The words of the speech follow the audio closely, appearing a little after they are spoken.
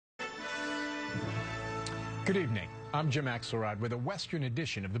Good evening. I'm Jim Axelrod with a Western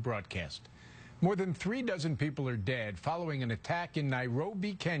edition of the broadcast. More than 36 people are dead following an attack in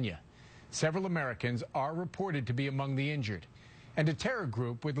Nairobi, Kenya. Several Americans are reported to be among the injured. And a terror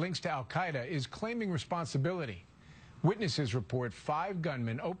group with links to al-Qaeda is claiming responsibility. Witnesses report 5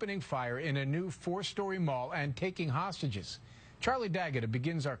 gunmen opening fire in a new 4-story mall and taking hostages. Charlie D'Agata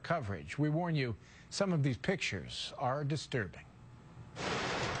begins our coverage. We warn you, some of these pictures are disturbing.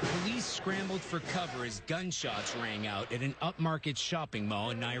 Police scrambled for cover as gunshots rang out at an upmarket shopping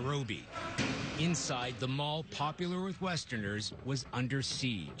mall in Nairobi. Inside, the mall, popular with Westerners, was under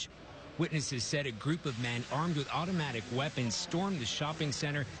siege. Witnesses said a group of men armed with automatic weapons stormed the shopping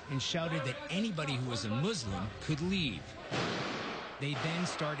center and shouted that anybody who was a Muslim could leave. They then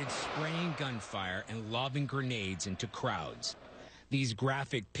started spraying gunfire and lobbing grenades into crowds. These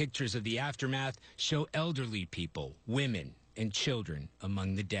graphic pictures of the aftermath show elderly people, women, and children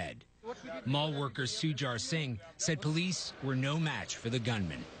among the dead. Mall worker Sujar Singh said police were no match for the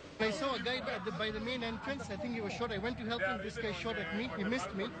gunman. I saw a guy by the main entrance. I think he was shot. I went to help him. This guy shot at me. He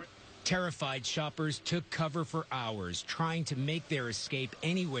missed me. Terrified shoppers took cover for hours, trying to make their escape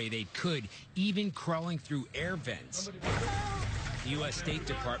any way they could, even crawling through air vents. The U.S. State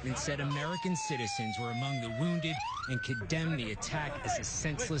Department said American citizens were among the wounded and condemned the attack as a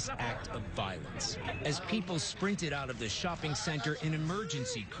senseless act of violence. As people sprinted out of the shopping center, an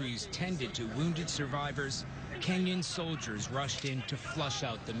emergency crews tended to wounded survivors. Kenyan soldiers rushed in to flush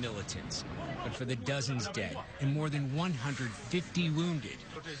out the militants. But for the dozens dead and more than 150 wounded,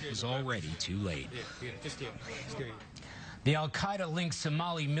 it was already too late. The al-Qaeda-linked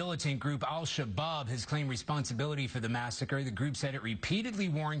Somali militant group al-Shabaab has claimed responsibility for the massacre. The group said it repeatedly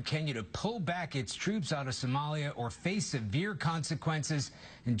warned Kenya to pull back its troops out of Somalia or face severe consequences.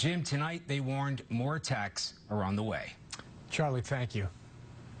 And Jim, tonight they warned more attacks are on the way. Charlie, thank you.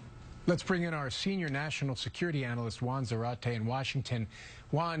 Let's bring in our senior national security analyst, Juan Zarate in Washington.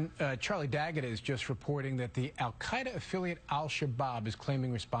 Juan, Charlie D'Agata is just reporting that the al-Qaeda affiliate al-Shabaab is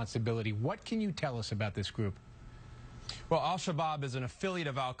claiming responsibility. What can you tell us about this group? Well, al-Shabaab is an affiliate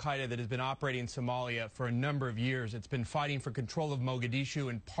of al-Qaeda that has been operating in Somalia for a number of years. It's been fighting for control of Mogadishu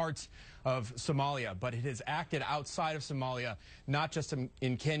and parts of Somalia, but it has acted outside of Somalia, not just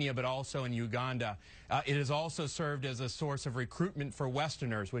in Kenya, but also in Uganda. It has also served as a source of recruitment for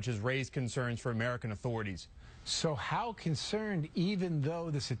Westerners, which has raised concerns for American authorities. So how concerned, even though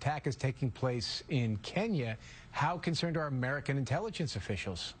this attack is taking place in Kenya, how concerned are American intelligence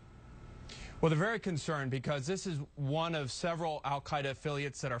officials? Well, they're very concerned because this is one of several al-Qaeda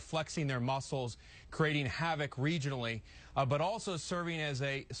affiliates that are flexing their muscles, creating havoc regionally, but also serving as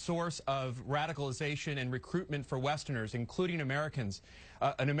a source of radicalization and recruitment for Westerners, including Americans.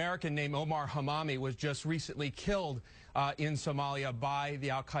 An American named Omar Hamami was just recently killed in Somalia by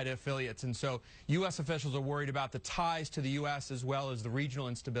the al-Qaeda affiliates. And so U.S. officials are worried about the ties to the U.S. as well as the regional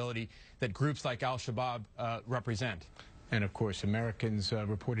instability that groups like al-Shabaab represent. And, of course, Americans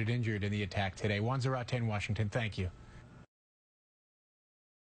reported injured in the attack today. Juan Zarate in Washington, thank you.